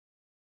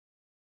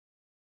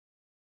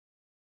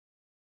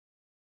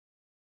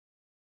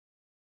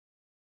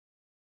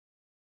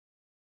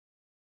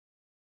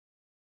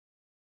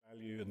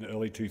value in the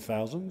early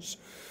 2000s.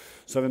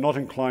 So they're not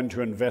inclined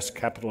to invest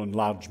capital in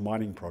large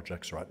mining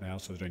projects right now.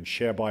 So they're doing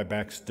share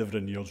buybacks,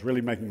 dividend yields,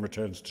 really making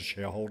returns to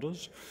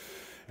shareholders.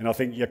 And I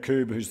think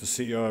Yaqub, who's the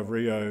CEO of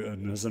Rio,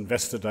 in his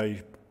Investor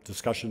Day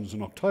discussions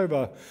in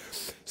October,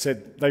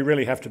 said they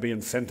really have to be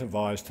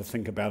incentivized to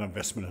think about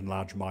investment in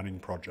large mining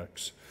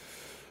projects.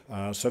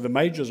 So the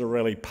majors are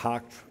really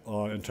parked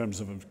in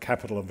terms of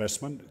capital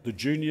investment. The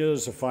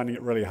juniors are finding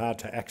it really hard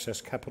to access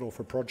capital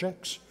for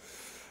projects.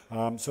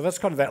 So that's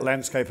kind of that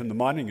landscape in the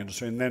mining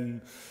industry. And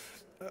then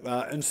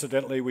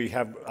incidentally, we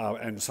have,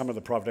 and some of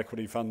the private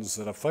equity funds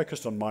that are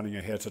focused on mining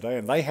are here today,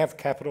 and they have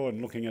capital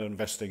and looking at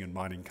investing in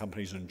mining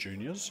companies and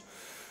juniors.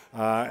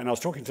 And I was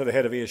talking to the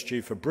head of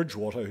ESG for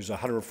Bridgewater, who's a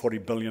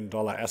 $140 billion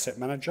asset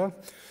manager.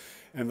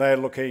 And they're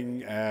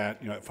looking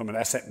at, from an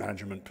asset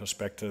management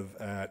perspective,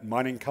 at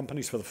mining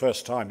companies for the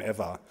first time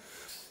ever,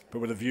 but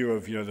with a view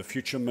of, the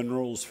future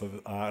minerals for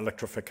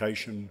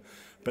electrification,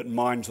 but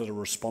mines that are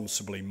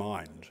responsibly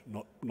mined,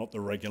 not the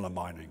regular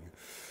mining.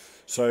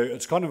 So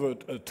it's kind of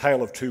a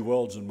tale of two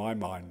worlds in my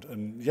mind.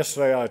 And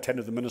yesterday I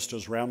attended the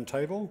Ministers'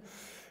 Roundtable,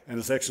 and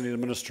it's actually the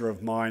Minister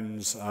of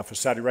Mines for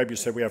Saudi Arabia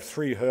said we have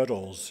three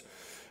hurdles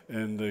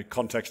in the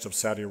context of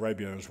Saudi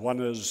Arabia. One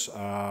is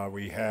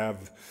we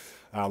have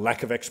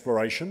lack of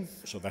exploration,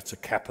 so that's a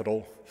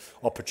capital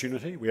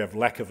opportunity. We have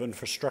lack of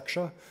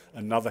infrastructure,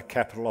 another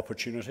capital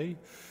opportunity.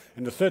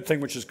 And the third thing,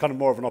 which is kind of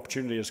more of an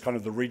opportunity, is kind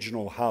of the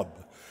regional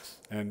hub.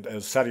 And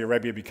as Saudi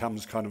Arabia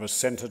becomes kind of a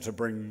center to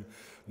bring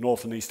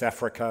North and East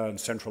Africa and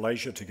Central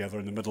Asia together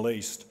in the Middle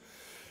East,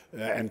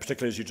 and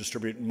particularly as you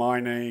distribute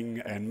mining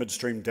and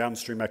midstream,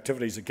 downstream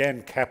activities,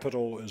 again,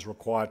 capital is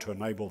required to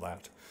enable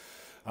that.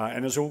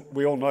 And as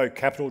we all know,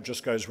 capital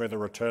just goes where the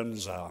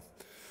returns are.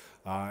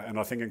 And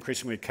I think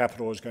increasingly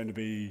capital is going to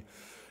be,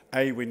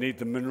 we need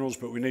the minerals,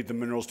 but we need the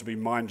minerals to be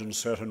mined in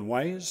certain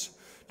ways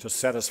to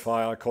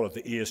satisfy, I call it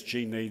the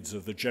ESG needs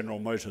of the General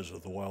Motors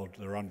of the world.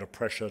 They're under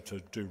pressure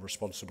to do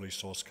responsibly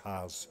sourced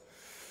cars.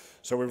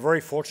 So we're very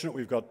fortunate.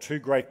 We've got two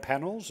great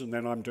panels, and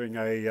then I'm doing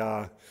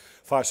a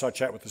fireside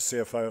chat with the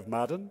CFO of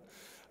Ma'aden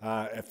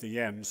at the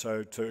end.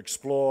 So to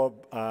explore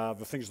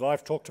the things that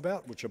I've talked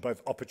about, which are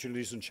both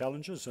opportunities and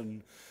challenges,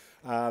 and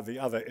the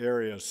other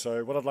areas.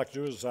 So what I'd like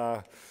to do is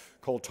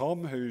call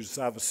Tom, who's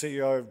the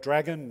CEO of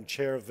Dragon and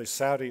chair of the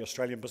Saudi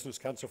Australian Business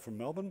Council from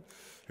Melbourne,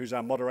 who's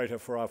our moderator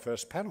for our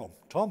first panel.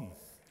 Tom.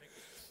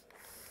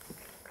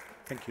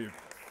 Thank you.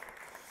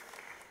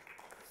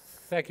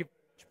 Thank you,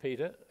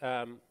 Peter.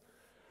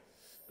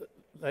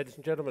 Ladies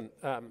and gentlemen,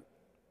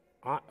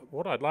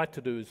 what I'd like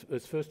to do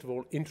is first of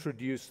all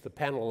introduce the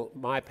panel,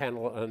 my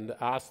panel, and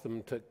ask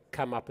them to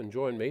come up and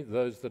join me,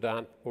 those that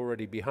aren't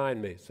already behind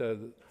me. So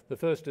the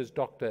first is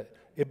Dr.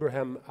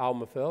 Ibrahim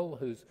Almojel,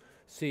 who's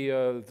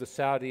CEO of the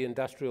Saudi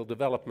Industrial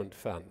Development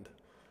Fund.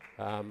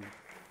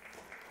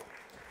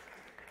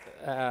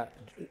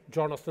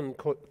 Jonathan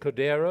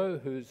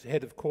Cordero, who's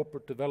head of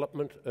corporate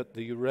development at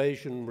the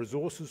Eurasian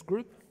Resources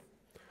Group.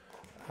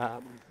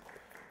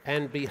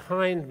 And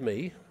behind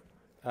me,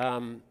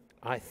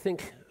 I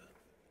think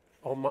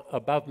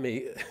above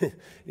me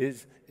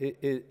is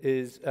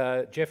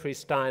Jeffrey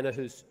Steiner,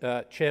 who's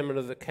chairman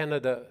of the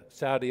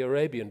Canada-Saudi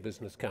Arabian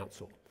Business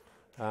Council.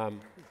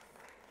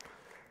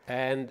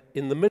 And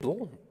in the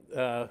middle,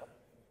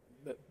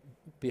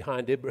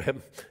 behind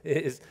Ibrahim,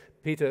 is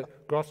Peter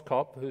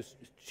Grosskopf, who's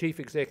Chief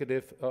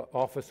Executive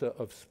Officer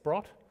of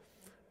Sprott.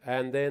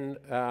 And then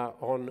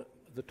on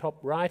the top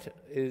right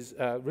is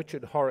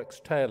Richard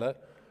Horrocks-Taylor,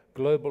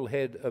 Global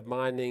Head of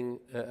Mining,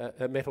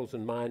 Metals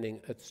and Mining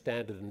at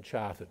Standard &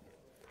 Chartered.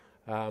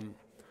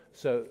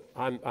 So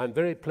I'm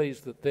very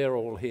pleased that they're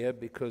all here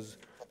because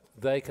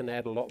they can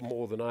add a lot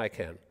more than I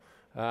can.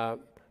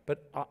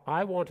 But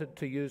I wanted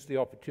to use the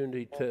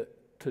opportunity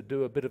to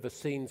do a bit of a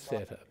scene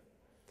setter.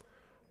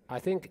 I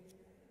think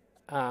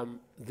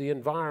the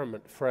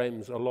environment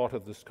frames a lot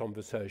of this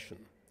conversation.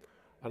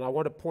 And I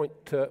want to point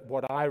to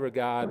what I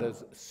regard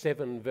as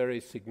 7 very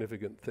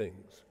significant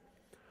things.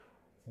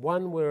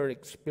 One, we're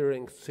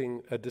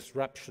experiencing a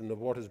disruption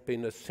of what has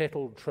been a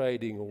settled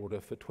trading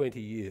order for 20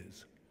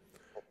 years.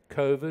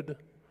 COVID,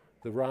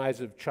 the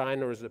rise of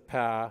China as a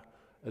power,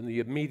 and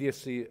the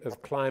immediacy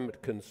of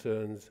climate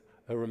concerns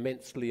are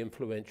immensely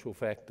influential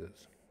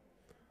factors.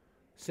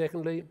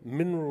 Secondly,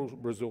 mineral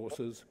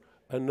resources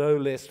are no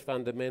less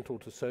fundamental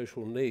to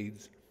social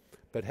needs,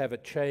 but have a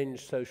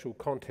changed social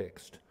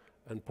context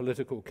and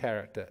political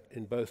character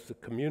in both the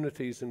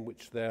communities in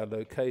which they are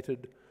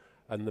located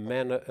and the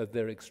manner of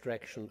their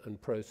extraction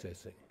and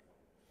processing.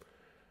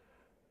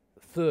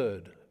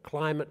 Third,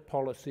 climate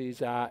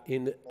policies are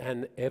in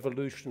an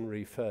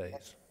evolutionary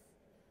phase.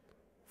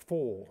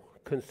 4,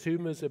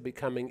 consumers are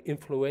becoming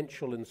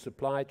influential in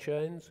supply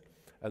chains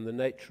and the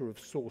nature of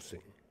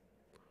sourcing.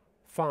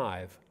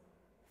 5,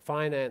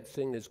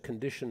 financing is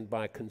conditioned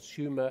by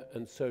consumer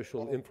and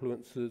social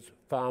influences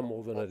far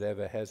more than it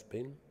ever has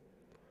been.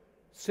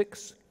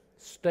 6,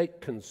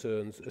 state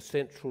concerns are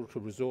central to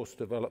resource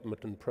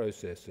development and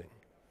processing.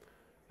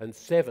 And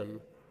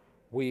 7,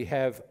 we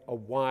have a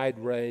wide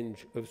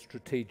range of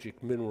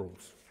strategic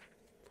minerals.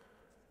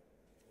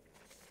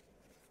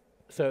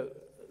 So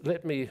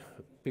let me,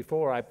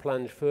 before I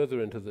plunge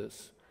further into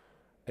this,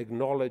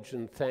 acknowledge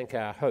and thank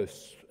our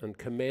hosts and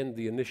commend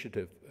the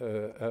initiative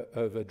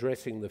of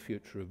addressing the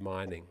future of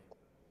mining.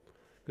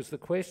 Because the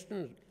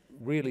question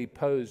really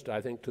posed,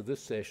 I think, to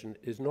this session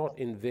is not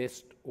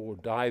invest or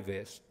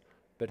divest,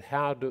 but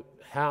how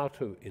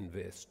to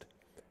invest.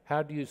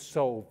 How do you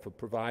solve for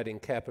providing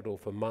capital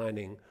for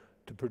mining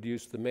to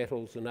produce the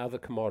metals and other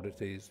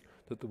commodities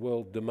that the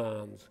world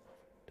demands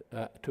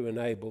to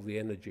enable the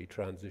energy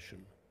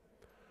transition?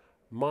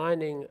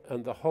 Mining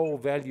and the whole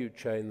value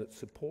chain that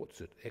supports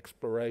it,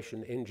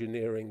 exploration,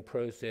 engineering,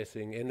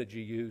 processing,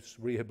 energy use,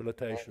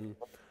 rehabilitation,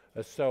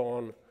 and so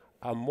on,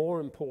 are more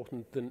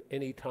important than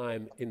any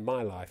time in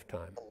my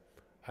lifetime.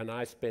 And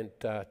I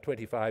spent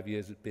 25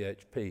 years at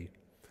BHP.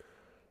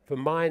 For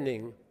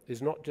mining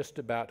is not just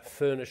about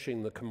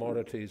furnishing the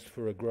commodities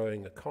for a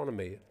growing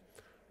economy,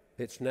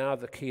 it's now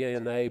the key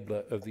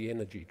enabler of the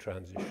energy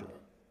transition.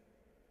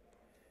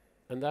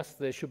 And thus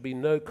there should be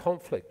no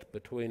conflict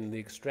between the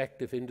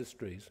extractive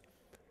industries,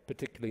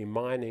 particularly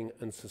mining,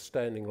 and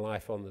sustaining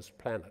life on this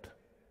planet.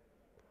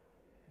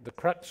 The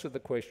crux of the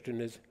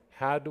question is,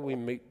 how do we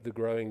meet the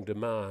growing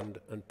demand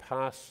and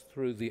pass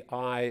through the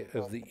eye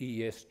of the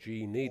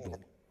ESG needle?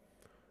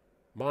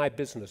 My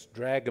business,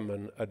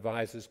 Dragoman,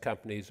 advises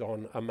companies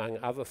on, among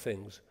other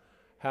things,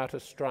 how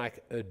to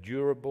strike a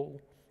durable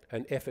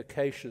and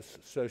efficacious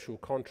social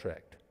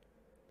contract.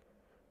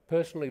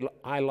 Personally,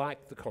 I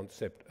like the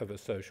concept of a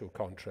social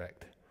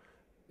contract.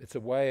 It's a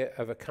way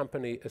of a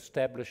company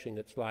establishing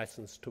its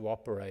license to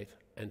operate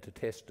and to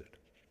test it.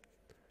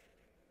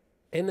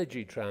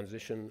 Energy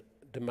transition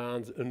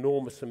demands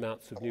enormous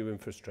amounts of new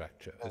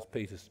infrastructure, as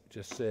Peter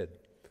just said.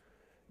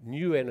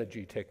 New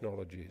energy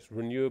technologies,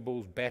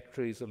 renewables,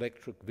 batteries,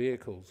 electric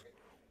vehicles,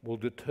 will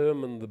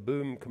determine the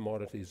boom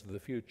commodities of the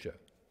future.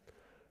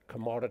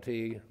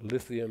 Commodity,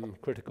 lithium,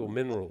 critical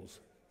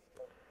minerals.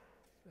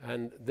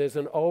 And there's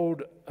an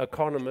old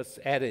economist's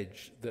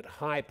adage that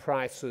high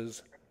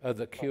prices are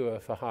the cure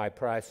for high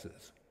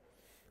prices.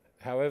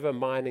 However,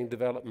 mining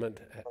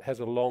development has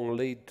a long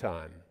lead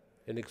time,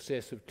 in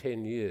excess of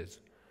 10 years.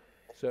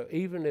 So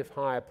even if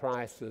higher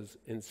prices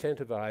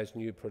incentivize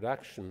new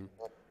production,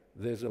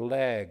 there's a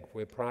lag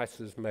where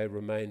prices may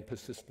remain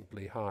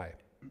persistently high.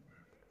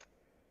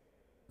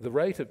 The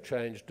rate of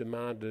change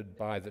demanded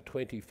by the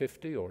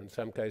 2050, or in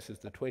some cases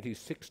the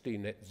 2060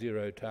 net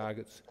zero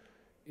targets,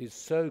 is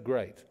so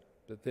great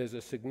that there's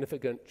a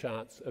significant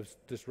chance of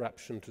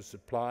disruption to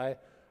supply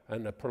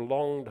and a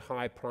prolonged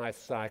high price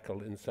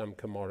cycle in some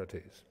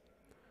commodities.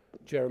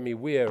 Jeremy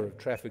Weir of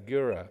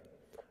Trafigura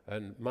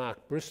and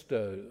Mark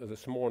Bristow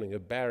this morning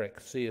of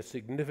Barrick see a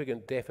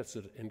significant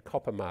deficit in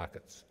copper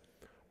markets,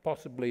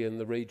 possibly in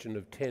the region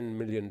of 10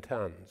 million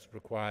tonnes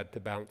required to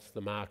balance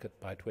the market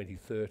by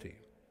 2030.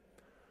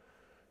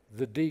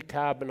 The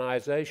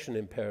decarbonisation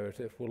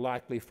imperative will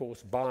likely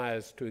force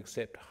buyers to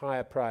accept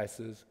higher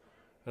prices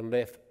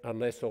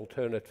unless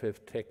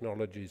alternative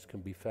technologies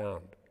can be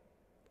found.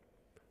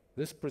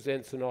 This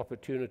presents an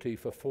opportunity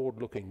for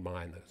forward-looking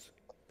miners.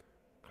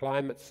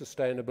 Climate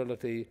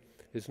sustainability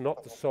is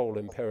not the sole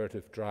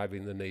imperative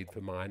driving the need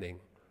for mining.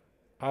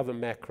 Other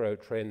macro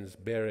trends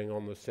bearing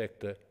on the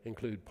sector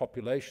include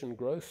population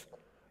growth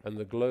and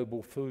the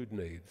global food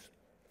needs,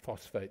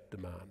 phosphate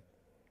demand.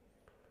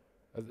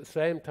 At the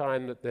same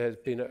time that there has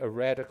been a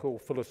radical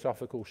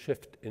philosophical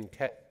shift in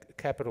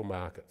capital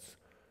markets,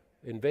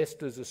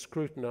 investors are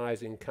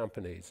scrutinizing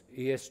companies'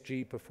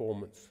 ESG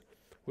performance,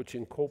 which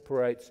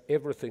incorporates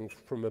everything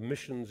from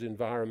emissions,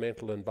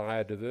 environmental and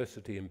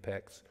biodiversity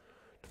impacts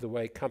to the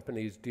way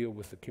companies deal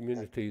with the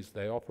communities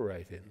they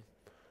operate in,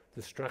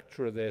 the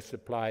structure of their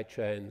supply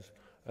chains,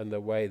 and the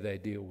way they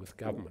deal with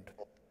government.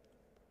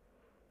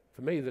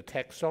 For me, the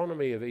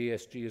taxonomy of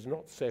ESG is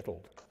not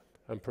settled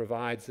and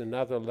provides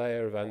another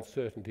layer of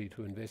uncertainty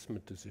to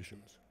investment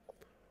decisions.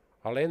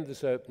 I'll end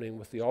this opening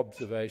with the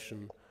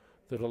observation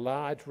that a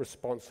large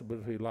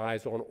responsibility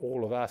lies on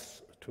all of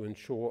us to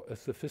ensure a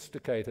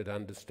sophisticated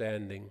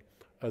understanding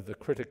of the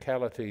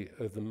criticality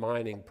of the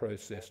mining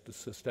process to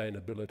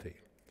sustainability.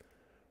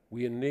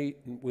 We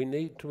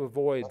need to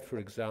avoid, for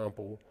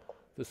example,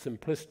 the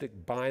simplistic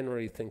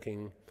binary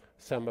thinking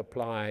some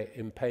apply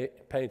in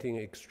painting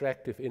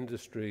extractive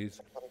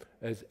industries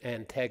as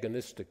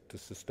antagonistic to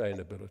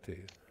sustainability,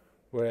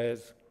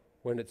 whereas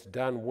when it's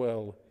done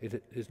well,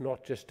 it is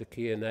not just a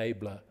key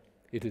enabler,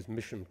 it is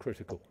mission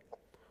critical.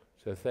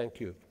 So thank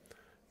you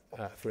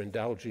for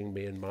indulging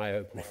me in my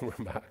opening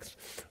remarks.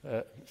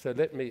 So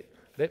let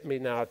me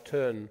now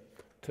turn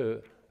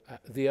to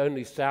the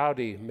only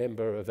Saudi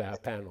member of our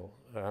panel.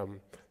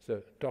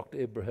 So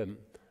Dr. Ibrahim,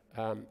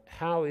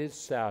 how is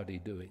Saudi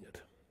doing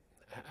it?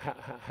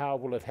 How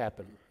will it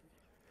happen?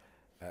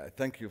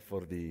 Thank you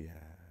for the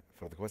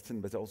question,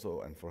 but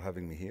also and for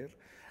having me here,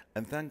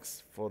 and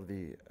thanks for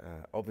the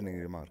opening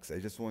remarks. I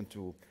just want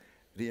to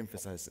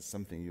re-emphasize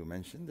something you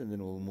mentioned, and then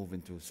we'll move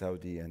into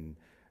Saudi and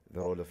the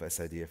role of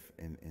SIDF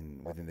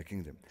within the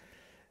kingdom.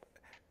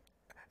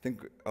 I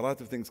think a lot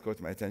of things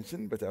caught my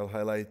attention, but I'll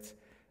highlight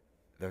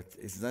that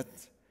it's not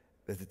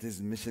that it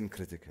is mission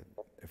critical.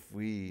 If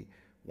we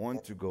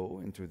want to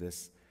go into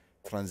this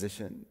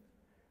transition,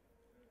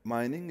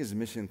 mining is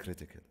mission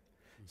critical.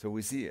 So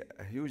we see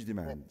a huge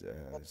demand,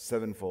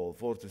 sevenfold,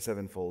 4 to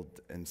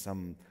 7-fold in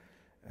some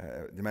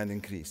demand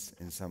increase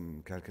in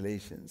some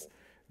calculations,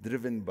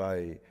 driven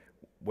by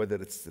whether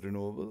it's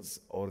renewables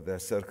or the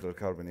circular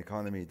carbon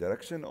economy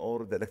direction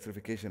or the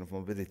electrification of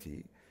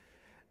mobility.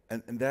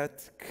 And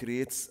that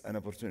creates an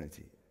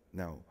opportunity.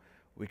 Now,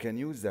 we can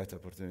use that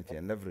opportunity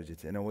and leverage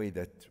it in a way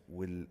that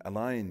will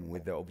align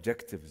with the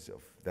objectives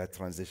of that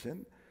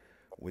transition,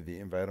 with the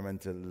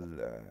environmental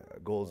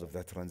goals of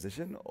that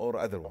transition, or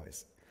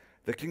otherwise.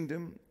 The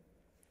kingdom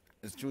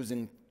is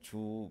choosing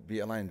to be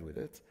aligned with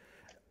it.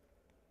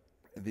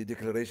 The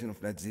declaration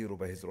of net zero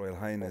by His Royal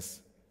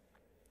Highness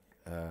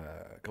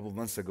a couple of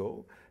months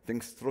ago, I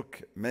think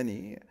struck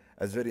many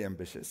as very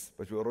ambitious,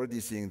 but we're already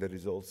seeing the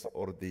results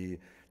or the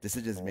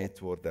decisions made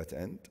toward that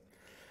end.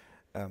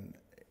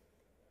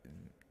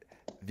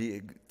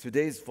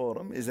 Today's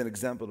forum is an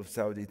example of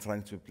Saudi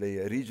trying to play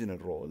a regional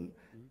role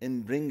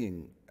in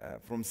bringing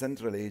from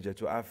Central Asia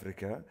to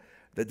Africa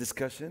the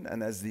discussion,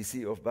 and as the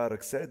CEO of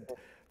Barrack said,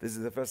 this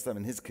is the first time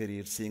in his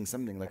career seeing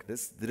something like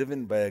this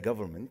driven by a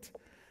government,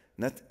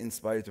 not in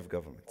spite of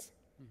governments.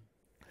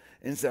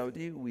 In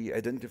Saudi, we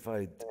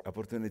identified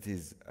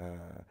opportunities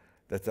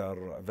that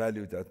are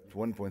valued at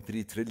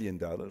 $1.3 trillion,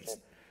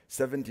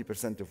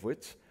 70% of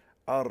which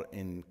are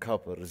in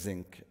copper,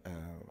 zinc,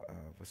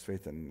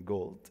 phosphate, and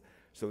gold.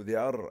 So they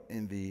are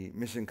in the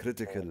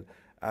mission-critical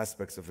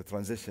aspects of the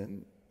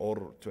transition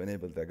or to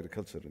enable the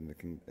agriculture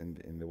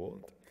in the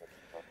world.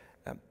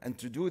 And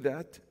to do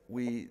that,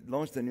 we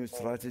launched a new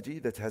strategy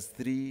that has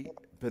 3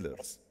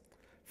 pillars.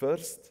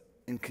 First,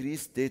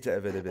 increased data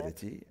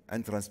availability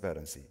and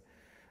transparency.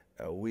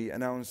 We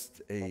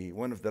announced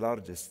one of the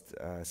largest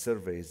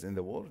surveys in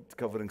the world,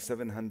 covering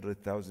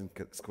 700,000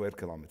 square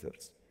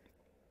kilometers.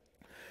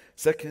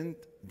 Second,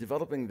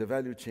 developing the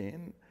value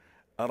chain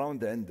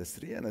around the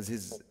industry, and as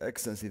His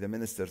Excellency the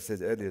Minister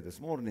said earlier this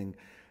morning,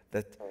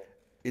 that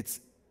it's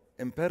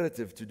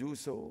imperative to do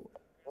so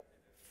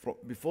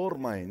before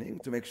mining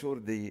to make sure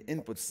the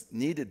inputs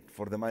needed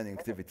for the mining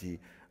activity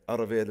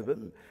are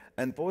available,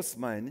 and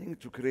post-mining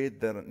to create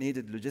the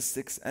needed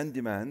logistics and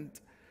demand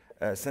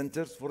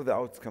centers for the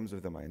outcomes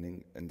of the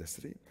mining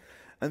industry.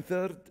 And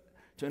third,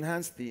 to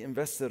enhance the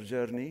investor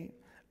journey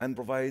and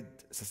provide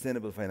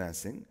sustainable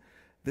financing.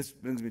 This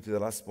brings me to the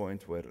last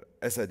point, where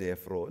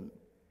SIDF role.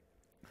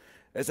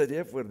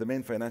 SIDF were the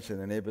main financial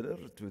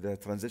enabler to the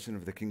transition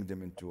of the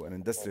kingdom into an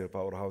industrial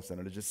powerhouse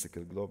and a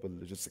global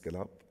logistical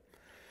hub.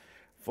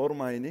 For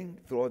mining,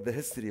 throughout the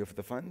history of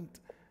the fund,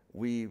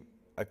 we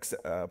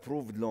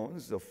approved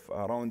loans of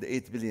around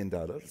 $8 billion.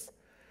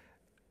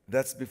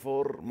 That's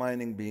before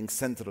mining being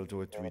central to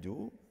what we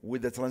do.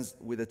 With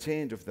the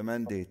change of the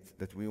mandate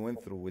that we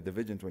went through with the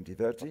Vision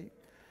 2030,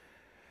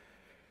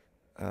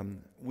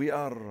 we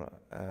are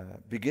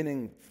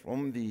beginning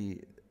from the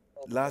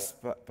last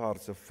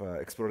parts of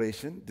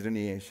exploration,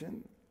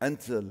 delineation,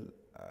 until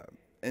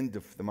end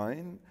of the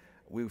mine.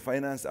 We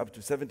finance up to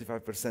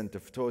 75%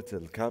 of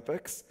total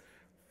capex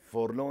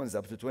for loans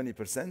up to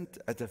 20%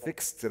 at a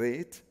fixed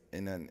rate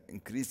in an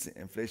increasing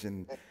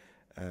inflation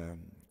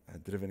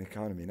driven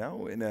economy now,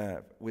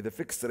 with a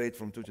fixed rate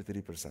from 2 to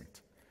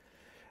 3%.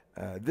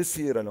 This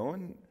year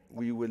alone,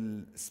 we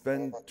will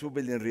spend 2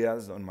 billion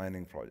riyals on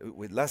mining projects.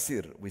 Last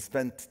year, we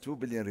spent 2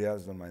 billion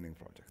riyals on mining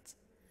projects.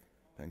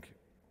 Thank you.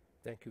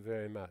 Thank you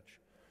very much.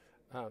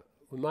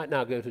 We might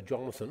now go to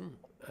Jonathan,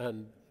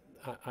 and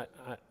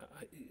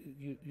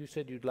you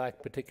said you'd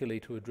like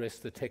particularly to address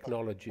the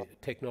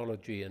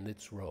technology and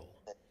its role.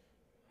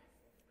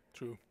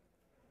 True.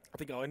 I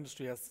think our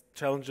industry has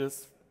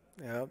challenges,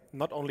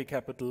 not only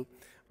capital,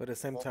 but at the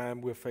same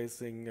time we're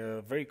facing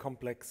very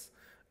complex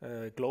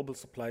global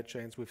supply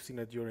chains. We've seen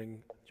it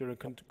during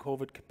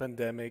COVID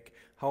pandemic,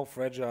 how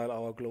fragile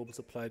our global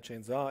supply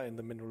chains are in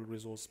the mineral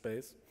resource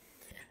space.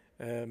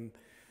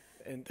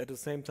 And at the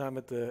same time,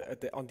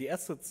 on the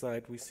asset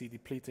side, we see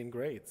depleting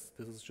grades.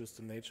 This is just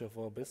the nature of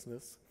our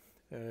business,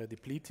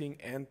 depleting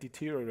and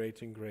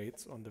deteriorating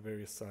grades on the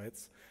various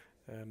sides.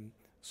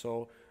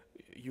 So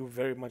you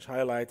very much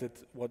highlighted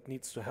what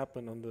needs to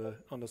happen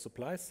on the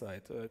supply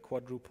side,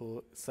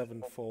 quadruple,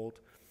 7-fold.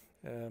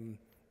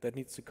 That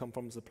needs to come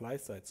from the supply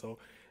side. So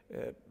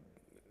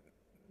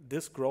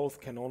this growth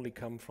can only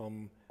come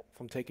from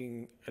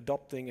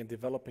adopting and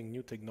developing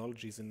new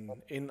technologies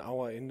in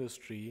our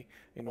industry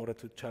in order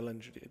to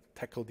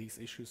tackle these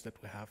issues that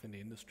we have in the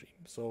industry.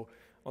 So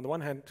on the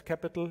one hand,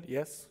 capital,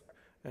 yes,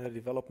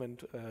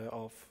 development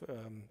of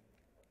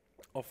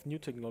new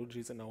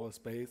technologies in our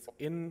space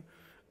in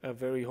a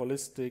very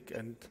holistic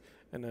and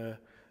in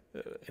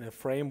a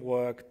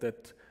framework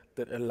that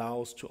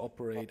allows to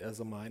operate as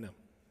a miner.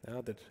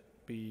 That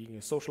being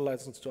a social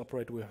license to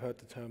operate, we heard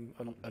the term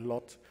a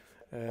lot.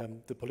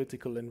 The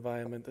political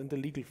environment and the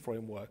legal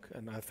framework,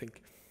 and I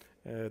think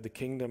the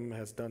kingdom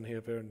has done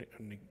here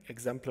an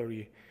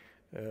exemplary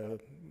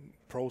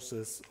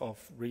process of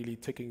really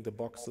ticking the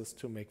boxes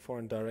to make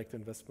foreign direct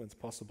investments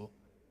possible.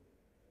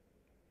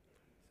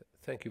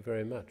 Thank you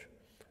very much.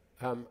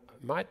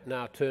 Might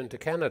now turn to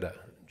Canada.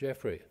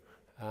 Jeffrey,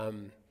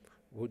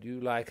 would you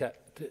like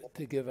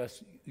to give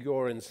us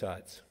your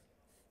insights?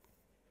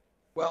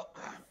 Well,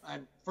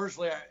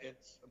 firstly,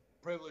 it's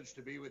a privilege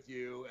to be with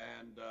you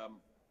and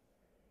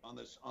on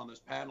this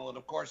panel, and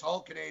of course,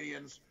 all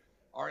Canadians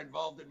are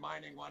involved in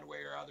mining one way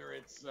or other.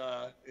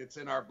 It's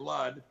in our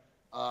blood,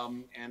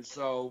 and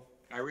so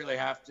I really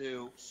have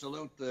to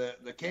salute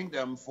the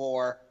Kingdom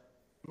for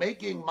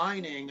making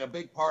mining a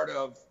big part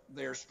of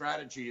their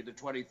strategy, the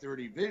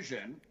 2030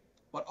 vision,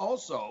 but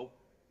also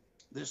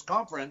this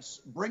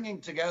conference bringing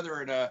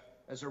together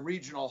as a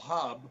regional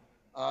hub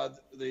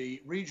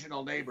the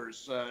regional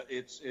neighbors.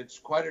 It's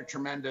quite a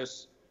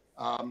tremendous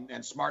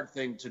and smart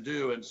thing to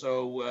do, and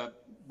so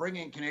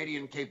bringing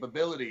Canadian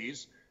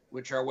capabilities,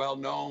 which are well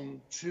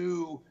known,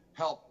 to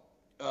help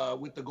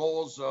with the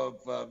goals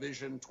of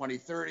Vision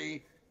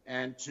 2030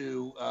 and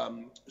to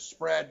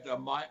spread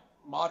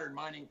modern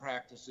mining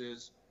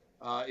practices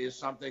is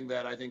something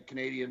that I think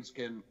Canadians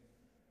can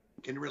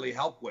really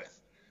help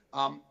with.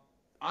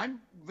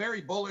 I'm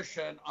very bullish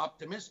and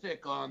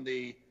optimistic on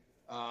the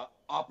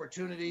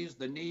opportunities,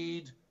 the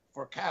need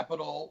for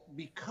capital,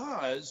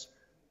 because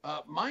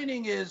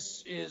mining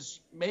is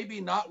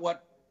maybe not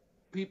what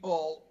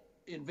people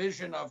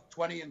envision of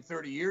 20 and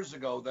 30 years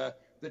ago.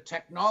 The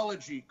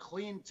technology,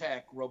 clean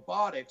tech,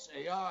 robotics,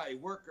 AI,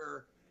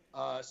 worker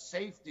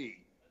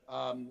safety,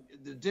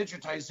 the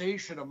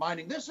digitization of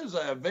mining. This is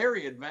a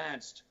very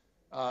advanced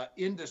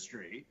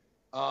industry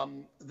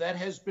that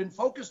has been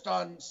focused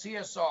on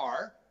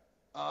CSR,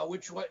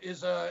 which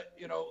is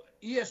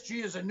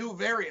ESG is a new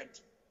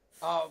variant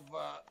of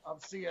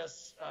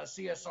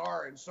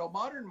CSR. And so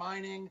modern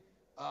mining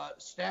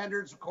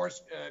standards, of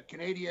course,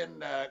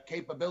 Canadian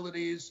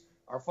capabilities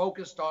are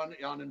focused on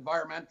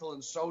environmental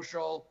and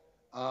social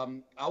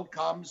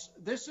outcomes.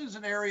 This is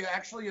an area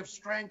actually of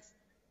strength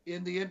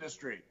in the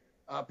industry.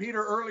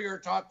 Peter earlier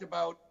talked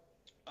about,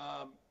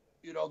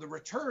 the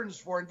returns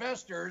for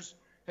investors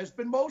has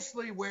been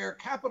mostly where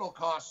capital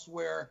costs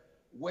were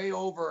way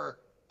over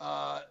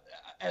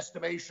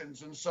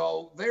estimations. And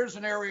so there's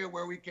an area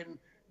where we can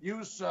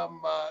use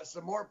some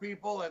more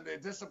people and the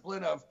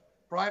discipline of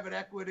private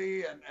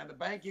equity and the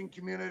banking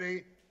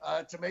community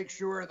to make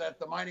sure that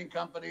the mining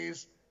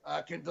companies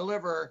can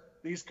deliver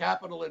these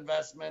capital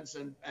investments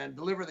and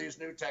deliver these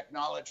new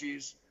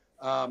technologies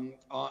on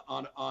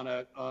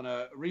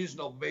a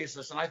reasonable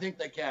basis, and I think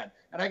they can.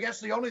 And I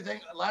guess the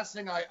last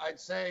thing I'd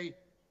say,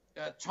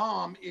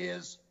 Tom,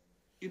 is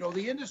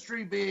the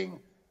industry being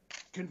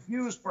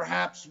confused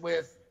perhaps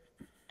with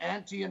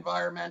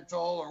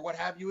anti-environmental or what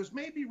have you is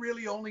maybe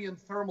really only in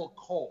thermal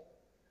coal.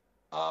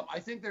 I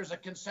think there's a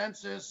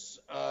consensus.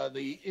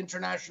 The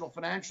international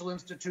financial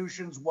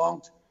institutions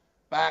won't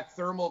back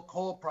thermal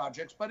coal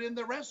projects, but in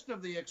the rest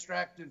of the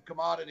extractive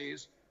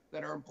commodities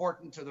that are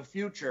important to the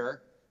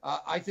future,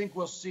 I think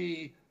we'll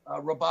see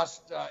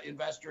robust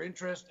investor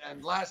interest.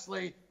 And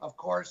lastly, of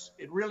course,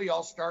 it really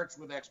all starts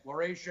with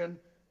exploration.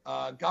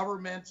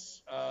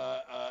 Governments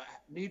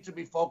need to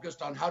be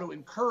focused on how to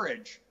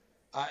encourage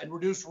and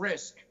reduce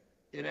risk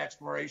in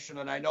exploration.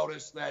 And I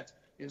noticed that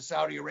in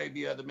Saudi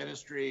Arabia, the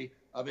Ministry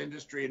of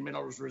Industry and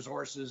Minerals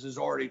Resources is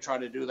already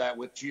trying to do that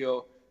with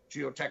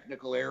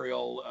geotechnical,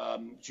 aerial,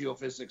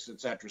 geophysics,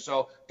 etc.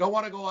 So don't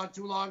want to go on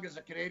too long as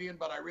a Canadian,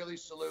 but I really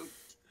salute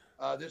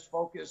this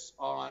focus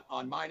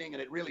on mining,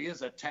 and it really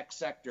is a tech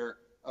sector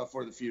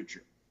for the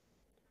future.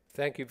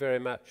 Thank you very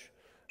much.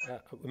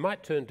 We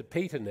might turn to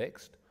Peter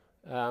next.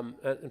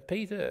 And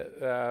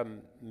Peter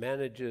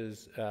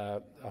manages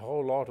a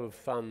whole lot of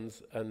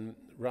funds and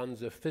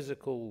runs a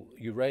physical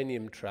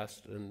uranium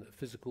trust and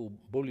physical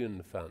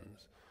bullion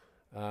funds,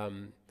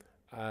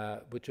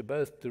 which are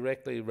both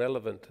directly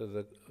relevant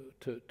to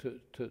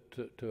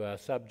our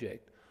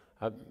subject.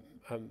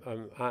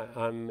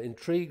 I'm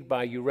intrigued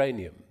by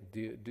uranium.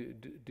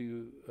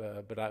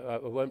 But I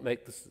won't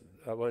make this.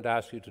 I won't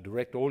ask you to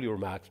direct all your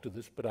remarks to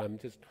this. But I'm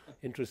just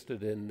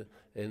interested in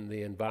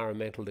the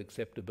environmental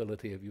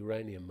acceptability of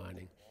uranium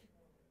mining.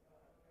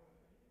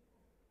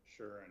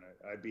 Sure, and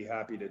I'd be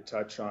happy to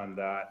touch on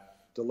that.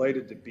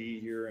 Delighted to be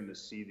here and to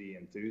see the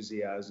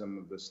enthusiasm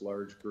of this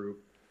large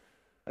group.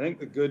 I think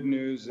the good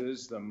news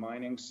is the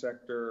mining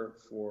sector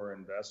for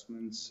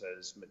investments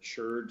has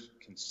matured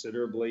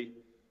considerably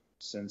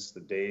since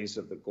the days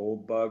of the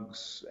gold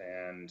bugs,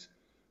 and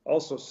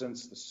also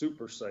since the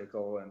super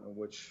cycle, and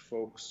which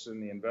folks in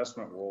the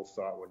investment world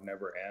thought would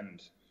never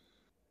end.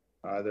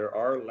 There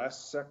are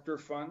less sector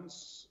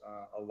funds.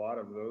 A lot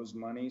of those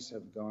monies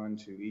have gone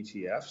to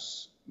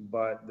ETFs,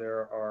 but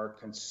there are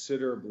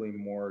considerably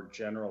more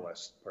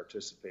generalists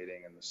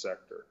participating in the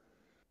sector.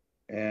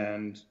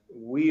 And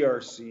we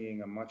are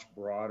seeing a much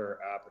broader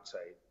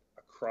appetite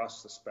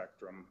across the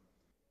spectrum,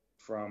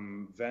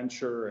 from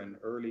venture and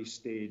early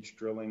stage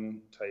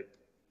drilling type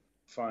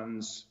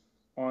funds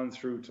on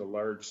through to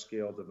large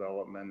scale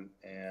development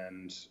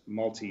and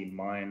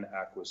multi-mine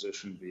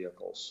acquisition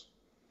vehicles.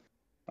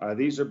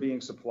 These are being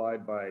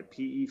supplied by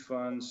PE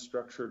funds,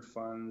 structured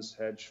funds,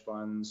 hedge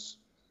funds,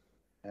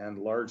 and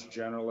large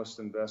generalist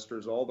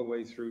investors all the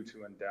way through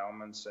to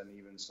endowments and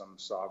even some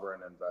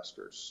sovereign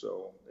investors.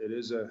 So it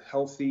is a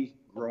healthy,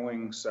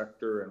 growing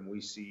sector, and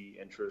we see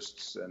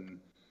interests and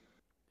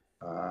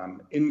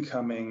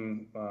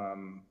incoming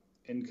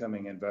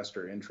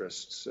investor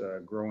interests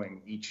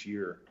growing each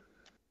year.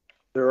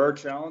 There are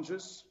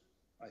challenges.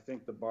 I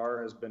think the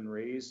bar has been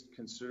raised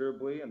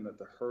considerably and that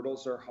the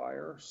hurdles are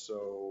higher.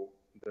 So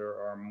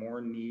there are more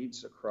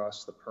needs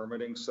across the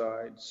permitting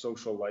side,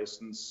 social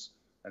license,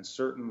 and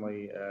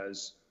certainly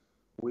as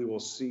we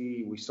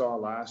saw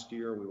last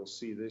year, we will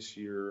see this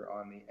year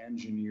on the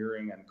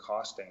engineering and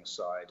costing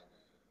side,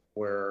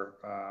 where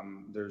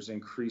there's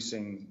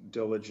increasing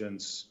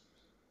diligence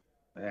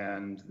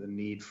and the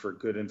need for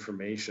good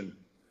information.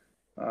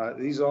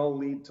 These all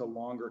lead to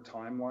longer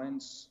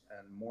timelines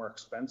and more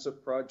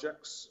expensive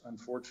projects,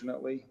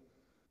 unfortunately,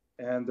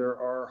 and there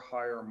are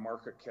higher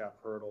market cap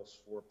hurdles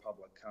for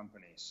public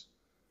companies.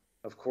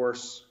 Of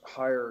course,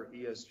 higher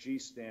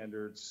ESG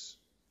standards,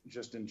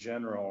 just in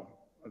general,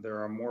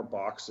 there are more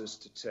boxes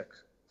to tick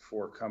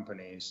for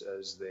companies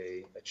as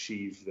they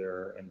achieve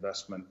their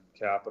investment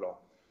capital.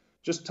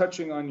 Just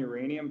touching on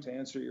uranium to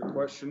answer your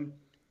question,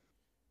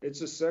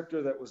 it's a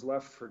sector that was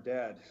left for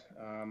dead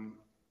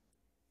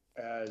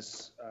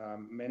as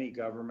many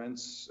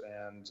governments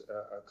and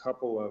a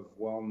couple of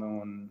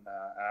well-known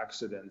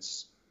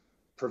accidents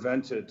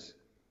prevented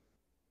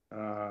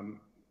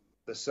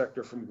the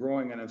sector from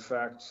growing. And in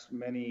fact,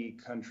 many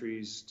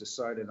countries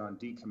decided on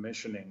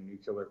decommissioning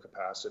nuclear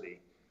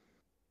capacity.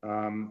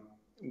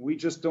 We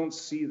just don't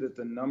see that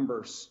the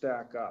numbers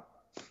stack up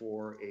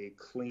for a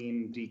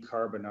clean,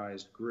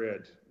 decarbonized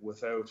grid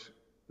without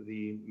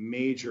the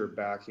major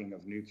backing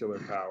of nuclear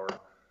power.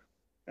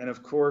 And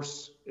of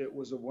course, it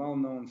was a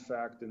well-known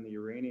fact in the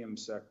uranium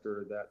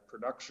sector that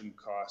production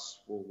costs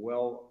were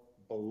well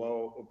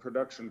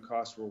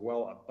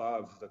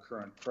above the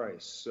current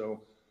price.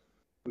 So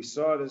we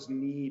saw this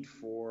need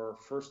for,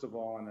 first of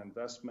all, an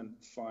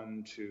investment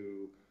fund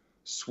to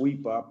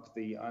sweep up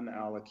the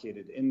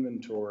unallocated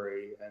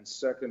inventory, and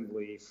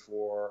secondly,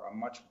 for a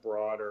much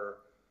broader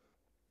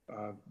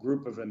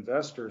group of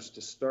investors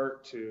to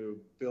start to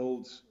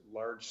build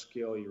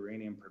large-scale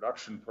uranium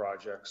production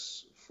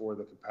projects for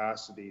the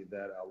capacity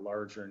that a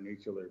larger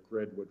nuclear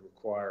grid would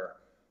require.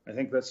 I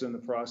think that's in the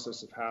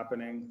process of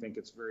happening. I think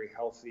it's very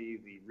healthy.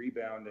 The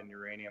rebound in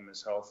uranium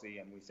is healthy,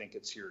 and we think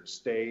it's here to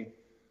stay.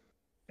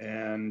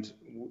 And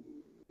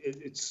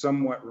it's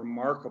somewhat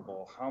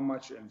remarkable how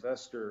much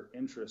investor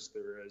interest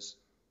there is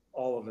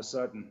all of a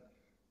sudden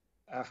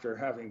after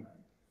having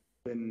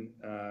been,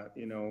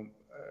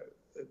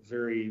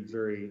 very,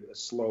 very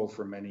slow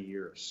for many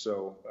years.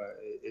 So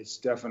it's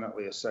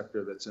definitely a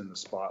sector that's in the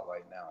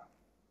spotlight now.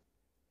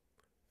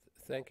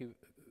 Thank you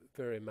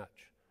very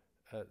much.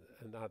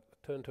 And I'll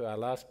turn to our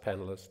last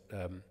panelist,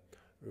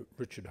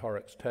 Richard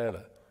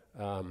Horrocks-Taylor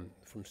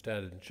from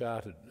Standard &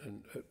 Chartered.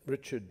 And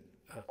Richard,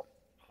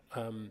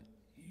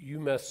 you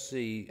must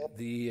see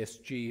the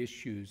ESG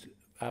issues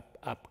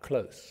up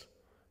close.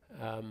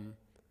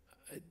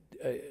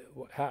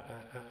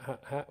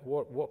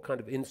 What kind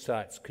of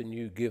insights can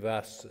you give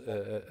us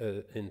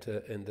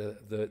into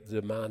the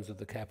demands of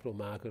the capital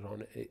market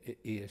on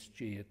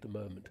ESG at the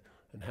moment,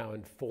 and how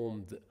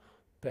informed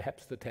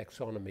perhaps the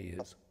taxonomy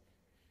is?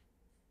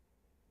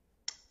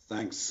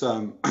 Thanks,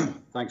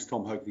 thanks,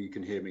 Tom. Hopefully you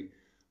can hear me.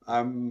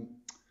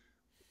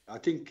 I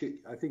think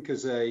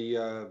as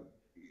a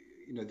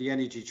the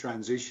energy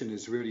transition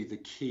is really the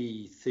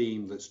key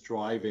theme that's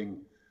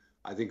driving,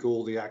 I think,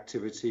 all the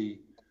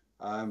activity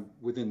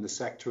within the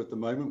sector at the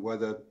moment,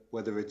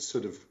 whether it's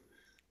sort of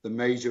the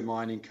major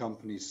mining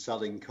companies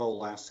selling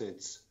coal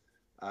assets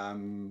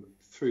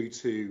through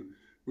to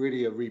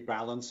really a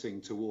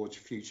rebalancing towards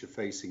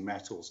future-facing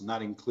metals, and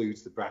that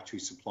includes the battery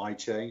supply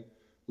chain,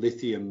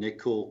 lithium,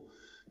 nickel,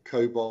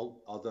 cobalt,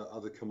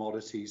 other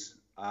commodities,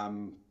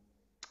 and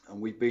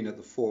we've been at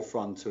the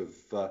forefront of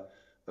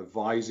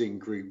advising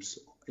groups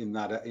in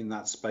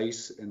that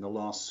space in the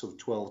last sort of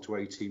 12 to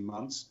 18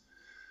 months.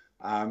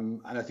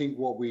 And I think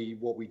what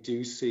we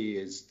do see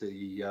is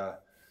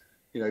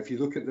if you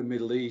look at the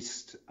Middle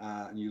East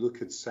and you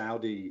look at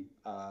Saudi,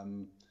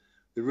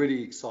 the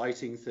really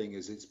exciting thing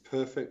is it's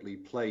perfectly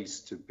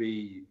placed to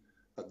be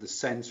at the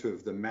center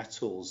of the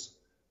metals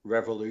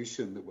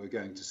revolution that we're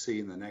going to see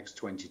in the next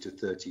 20 to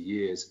 30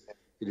 years.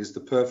 It is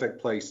the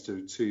perfect place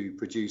to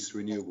produce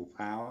renewable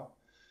power,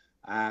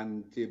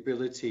 and the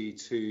ability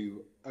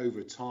to,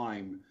 over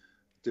time,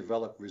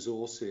 develop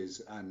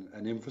resources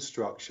and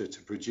infrastructure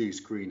to produce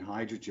green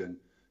hydrogen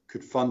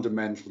could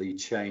fundamentally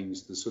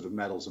change the sort of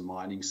metals and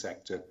mining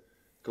sector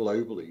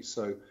globally.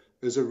 So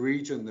as a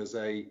region, there's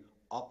a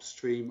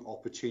upstream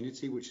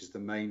opportunity, which is the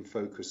main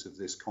focus of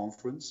this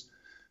conference.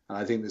 And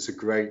I think there's a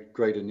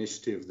great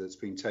initiative that's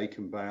been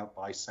taken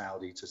by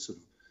Saudi to sort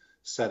of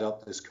set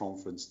up this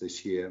conference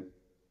this year.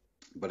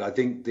 But I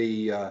think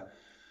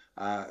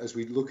as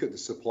we look at the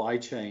supply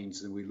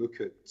chains and we look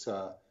at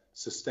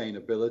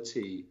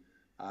sustainability,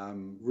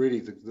 really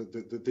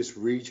this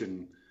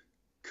region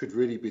could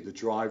really be the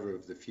driver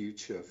of the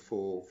future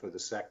for the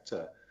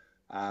sector.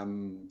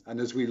 And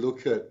as we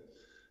look at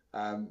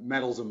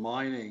metals and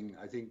mining,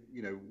 I think,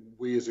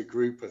 we as a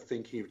group are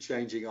thinking of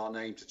changing our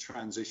name to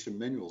Transition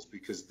Minerals,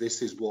 because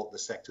this is what the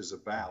sector's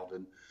about.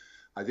 And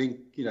I think,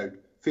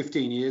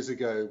 15 years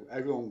ago,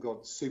 everyone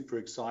got super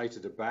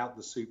excited about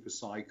the super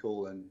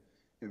cycle and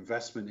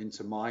investment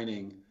into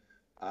mining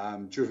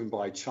driven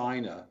by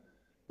China.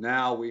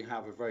 Now we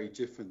have a very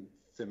different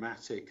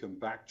thematic and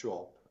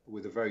backdrop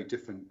with a very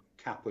different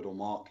capital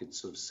market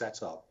sort of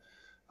setup.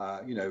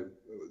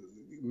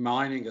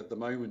 Mining at the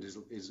moment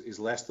is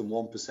less than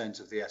 1%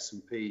 of the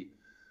S&P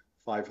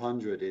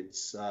 500.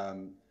 It's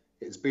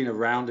been a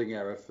rounding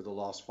error for the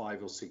last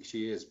 5 or 6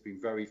 years. Been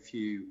very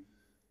few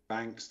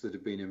banks that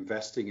have been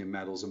investing in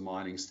metals and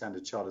mining.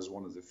 Standard Chartered is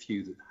one of the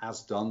few that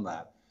has done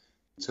that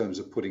in terms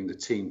of putting the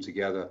team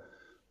together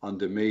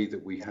under me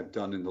that we had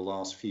done in the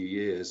last few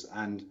years.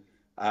 And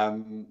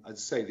I'd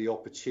say the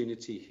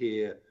opportunity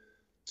here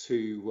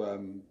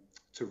to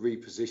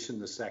reposition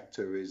the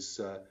sector is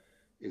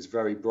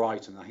very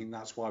bright, and I think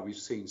that's why we've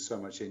seen so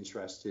much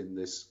interest in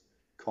this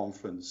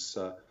conference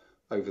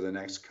over the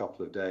next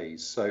couple of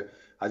days. So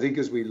I think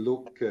as we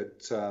look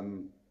at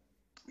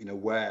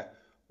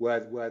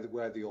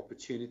where the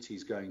opportunity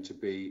is going to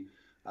be,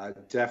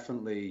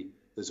 definitely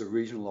there's a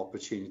regional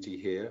opportunity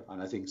here,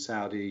 and I think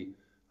Saudi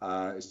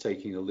is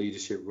taking a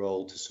leadership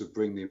role to sort of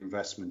bring the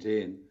investment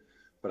in.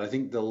 But I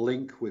think the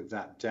link with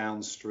that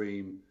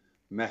downstream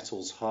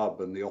metals hub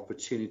and the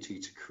opportunity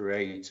to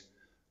create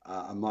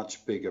a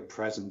much bigger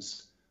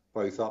presence,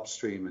 both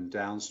upstream and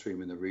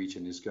downstream in the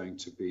region, is going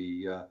to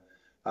be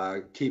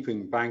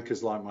keeping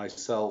bankers like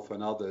myself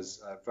and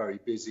others very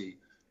busy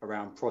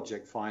around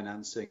project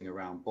financing,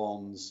 around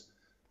bonds,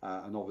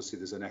 and obviously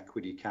there's an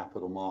equity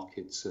capital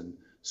markets and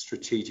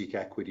strategic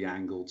equity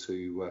angle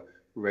to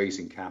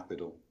raising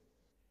capital.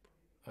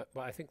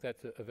 Well, I think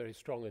that's a very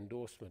strong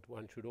endorsement.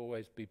 One should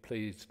always be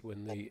pleased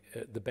when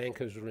the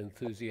bankers are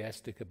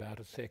enthusiastic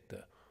about a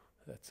sector.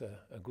 That's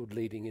a good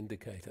leading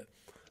indicator.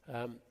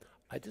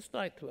 I'd just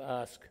like to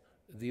ask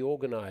the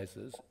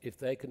organisers if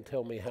they can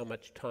tell me how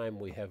much time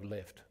we have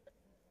left,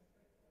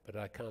 but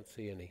I can't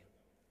see any.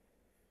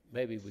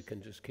 Maybe we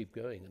can just keep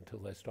going until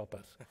they stop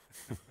us.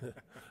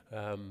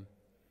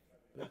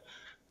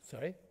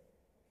 Sorry?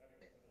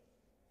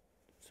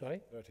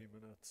 Sorry? 30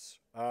 minutes.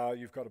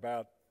 You've got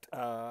about,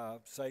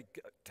 say,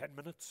 10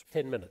 minutes.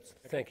 10 minutes.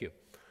 Okay. Thank you.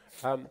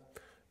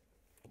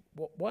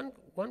 One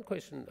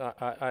question,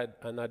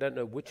 and I don't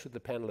know which of the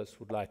panelists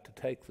would like to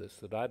take this,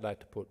 that I'd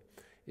like to put,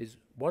 is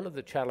one of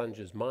the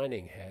challenges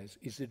mining has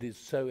is it is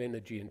so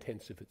energy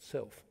intensive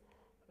itself.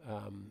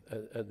 And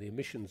the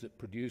emissions it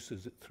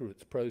produces through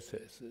its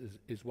process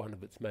is one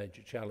of its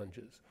major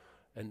challenges.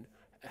 And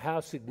how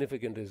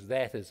significant is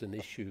that as an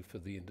issue for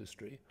the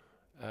industry?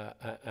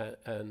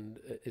 And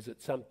is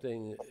it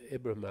something,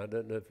 Ibrahim, I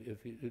don't know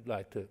if you'd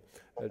like to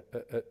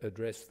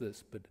address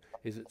this, but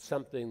is it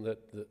something that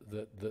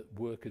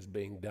work is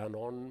being done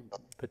on,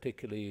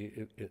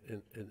 particularly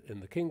in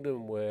the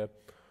kingdom, where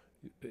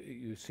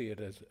you see it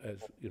as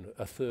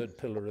a third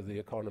pillar of the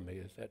economy?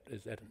 Is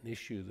that an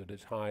issue that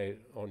is high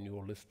on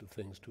your list of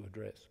things to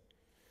address?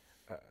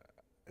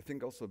 I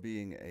think also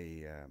being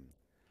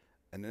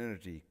an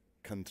energy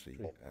country,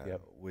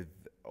 yep. with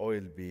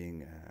oil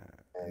being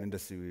an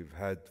industry we've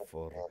had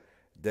for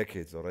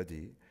decades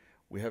already,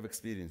 we have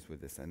experience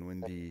with this. And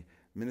when the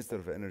Minister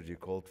of Energy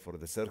called for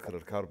the circular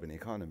carbon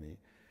economy,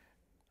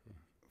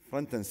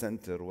 front and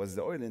center was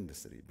the oil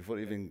industry, before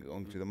even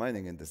going to the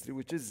mining industry,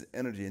 which is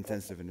energy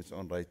intensive in its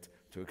own right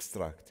to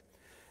extract.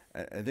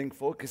 I think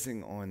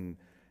focusing on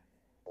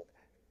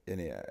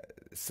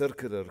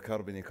circular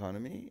carbon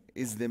economy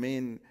is the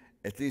main,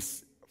 at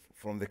least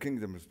from the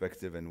kingdom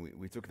perspective, and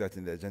we took that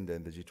in the agenda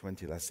in the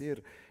G20 last year,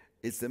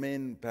 it's the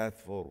main path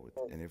forward.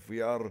 And if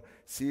we are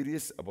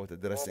serious about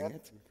addressing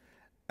it,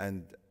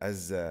 and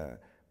as the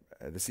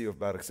CEO of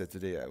Barrick said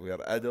today, we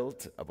are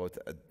adult about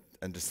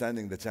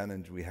understanding the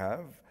challenge we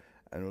have,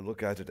 and we'll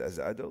look at it as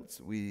adults,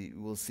 we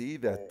will see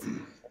that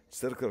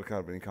circular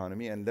carbon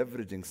economy and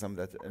leveraging some of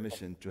that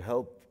emission to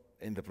help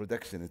in the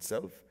production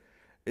itself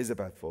is a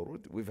path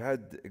forward. We've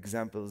had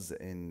examples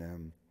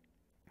in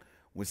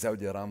with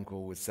Saudi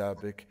Aramco, with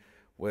SABIC,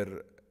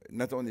 where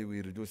not only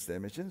we reduced the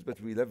emissions, but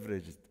we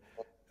leveraged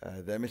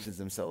the emissions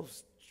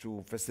themselves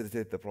to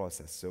facilitate the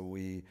process. So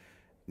we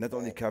not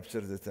only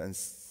captured it and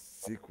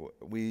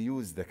we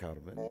use the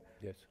carbon,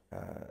 yes,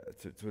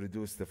 to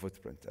reduce the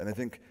footprint. And I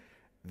think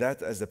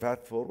that as a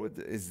path forward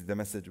is the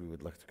message we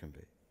would like to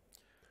convey.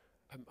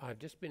 I've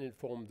just been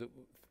informed that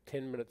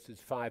 10 minutes is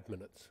 5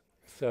 minutes.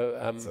 So,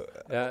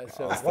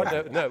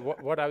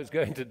 what I was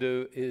going to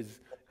do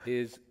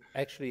is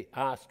actually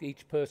ask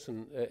each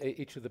person,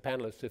 each of the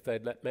panelists, if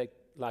they'd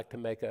like to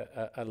make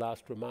a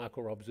last remark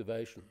or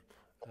observation.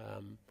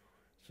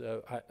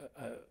 So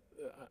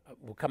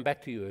we'll come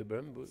back to you,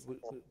 Ibrahim.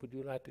 Would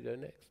you like to go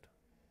next?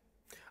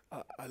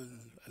 I'll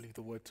leave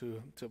the word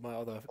to my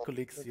other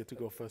colleagues here to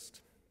go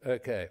first.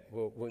 Okay.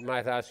 Well, we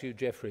might ask you,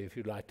 Jeffrey, if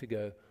you'd like to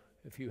go,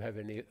 if you have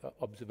any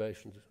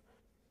observations.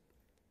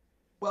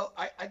 Well,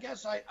 I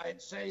guess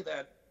I'd say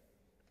that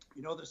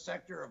you know, the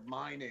sector of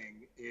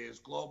mining is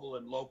global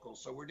and local.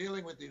 So we're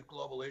dealing with these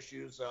global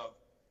issues of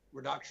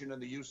reduction in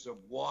the use of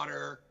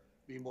water,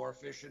 be more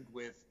efficient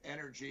with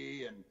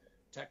energy and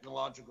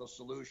technological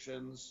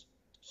solutions,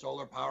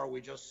 solar power.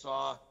 We just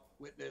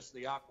witnessed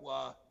the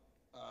Aqua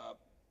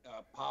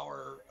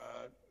power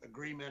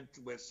agreement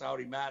with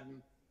Saudi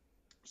Madden.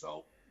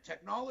 So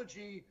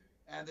technology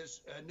and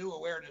this new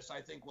awareness,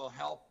 I think, will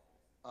help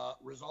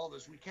resolve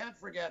this. We can't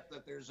forget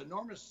that there's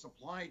enormous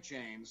supply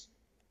chains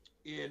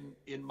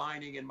in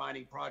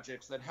mining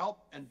projects that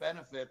help and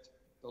benefit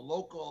the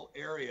local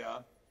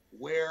area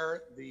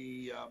where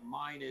the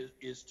mine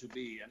is to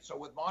be. And so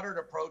with modern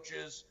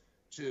approaches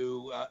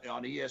to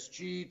on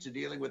ESG, to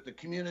dealing with the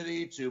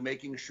community, to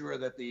making sure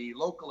that the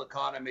local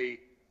economy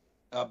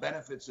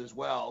benefits as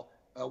well,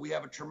 we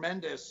have a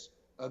tremendous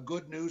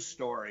good news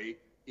story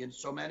in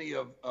so many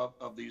of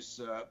these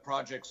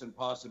projects and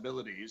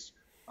possibilities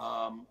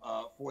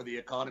for the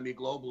economy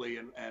globally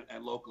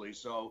and locally.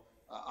 So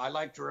I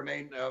like to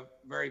remain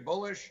very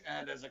bullish,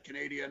 and as a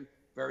Canadian,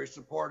 very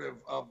supportive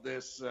of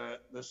this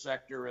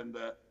sector and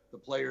the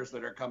players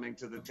that are coming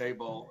to the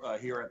table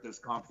here at this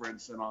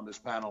conference and on this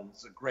panel.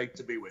 It's great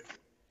to be with you.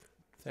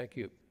 Thank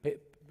you.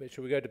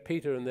 Shall we go to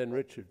Peter and then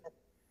Richard?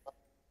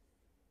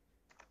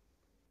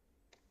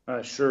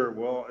 Sure.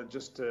 Well,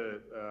 just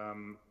to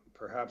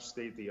perhaps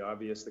state the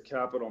obvious, the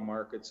capital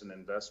markets and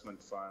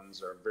investment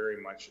funds are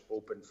very much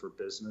open for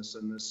business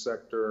in this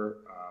sector.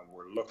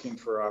 We're looking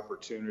for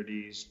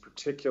opportunities,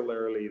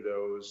 particularly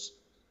those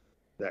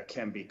that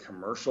can be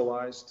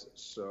commercialized.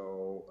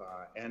 So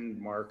end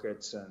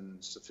markets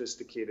and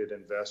sophisticated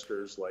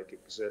investors like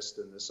exist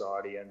in this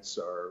audience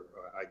are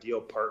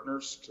ideal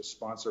partners to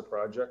sponsor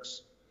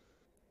projects.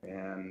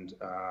 And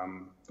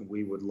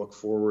we would look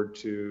forward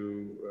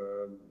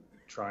to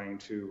trying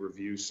to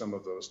review some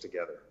of those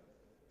together.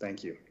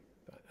 Thank you.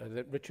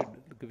 Let Richard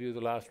give you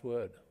the last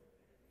word.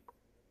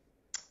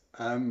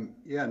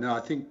 Yeah, no, I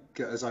think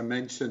as I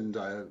mentioned,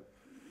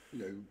 you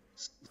know,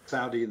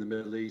 Saudi in the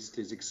Middle East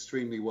is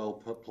extremely well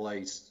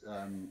placed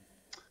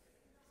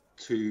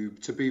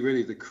to be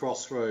really the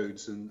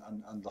crossroads and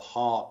the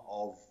heart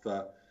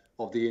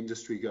of the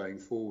industry going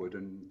forward.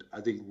 And I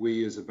think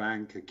we as a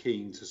bank are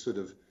keen to sort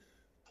of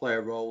play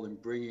a role in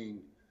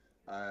bringing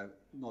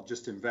not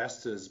just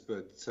investors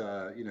but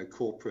you know,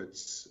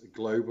 corporates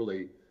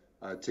globally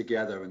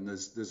together. And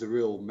there's a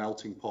real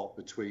melting pot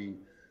between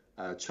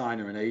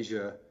China and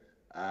Asia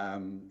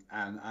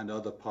and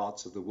other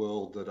parts of the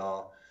world that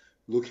are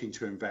looking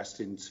to invest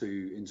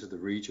into the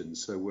region.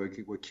 So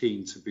we're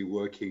keen to be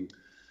working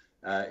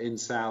in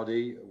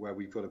Saudi, where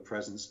we've got a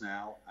presence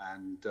now,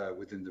 and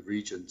within the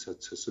region to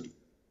sort of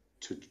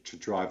to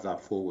drive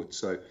that forward.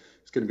 So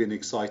it's going to be an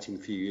exciting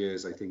few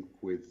years, I think,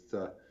 with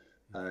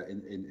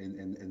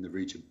in the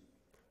region.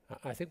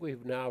 I think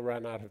we've now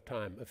run out of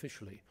time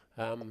officially.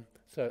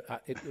 So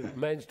it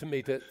remains to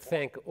me to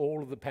thank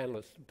all of the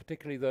panelists,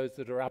 particularly those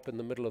that are up in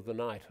the middle of the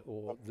night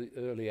or the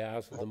early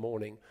hours of the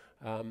morning.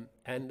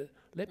 And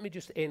let me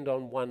just end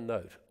on one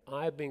note.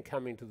 I've been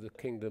coming to the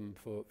Kingdom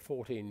for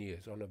 14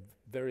 years on a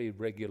very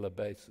regular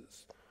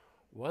basis.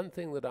 One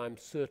thing that I'm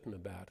certain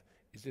about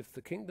is if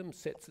the Kingdom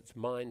sets its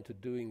mind to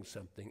doing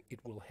something, it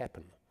will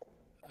happen.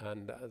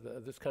 And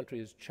this country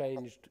has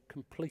changed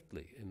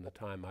completely in the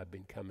time I've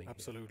been coming.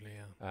 Absolutely,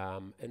 here. yeah.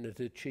 And it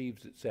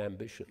achieves its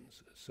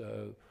ambitions.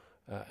 So,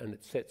 and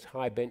it sets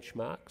high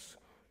benchmarks.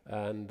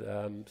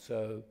 And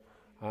so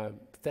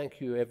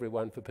thank you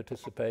everyone for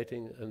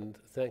participating, and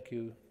thank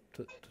you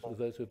to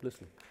those who have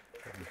listened.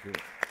 Thank you.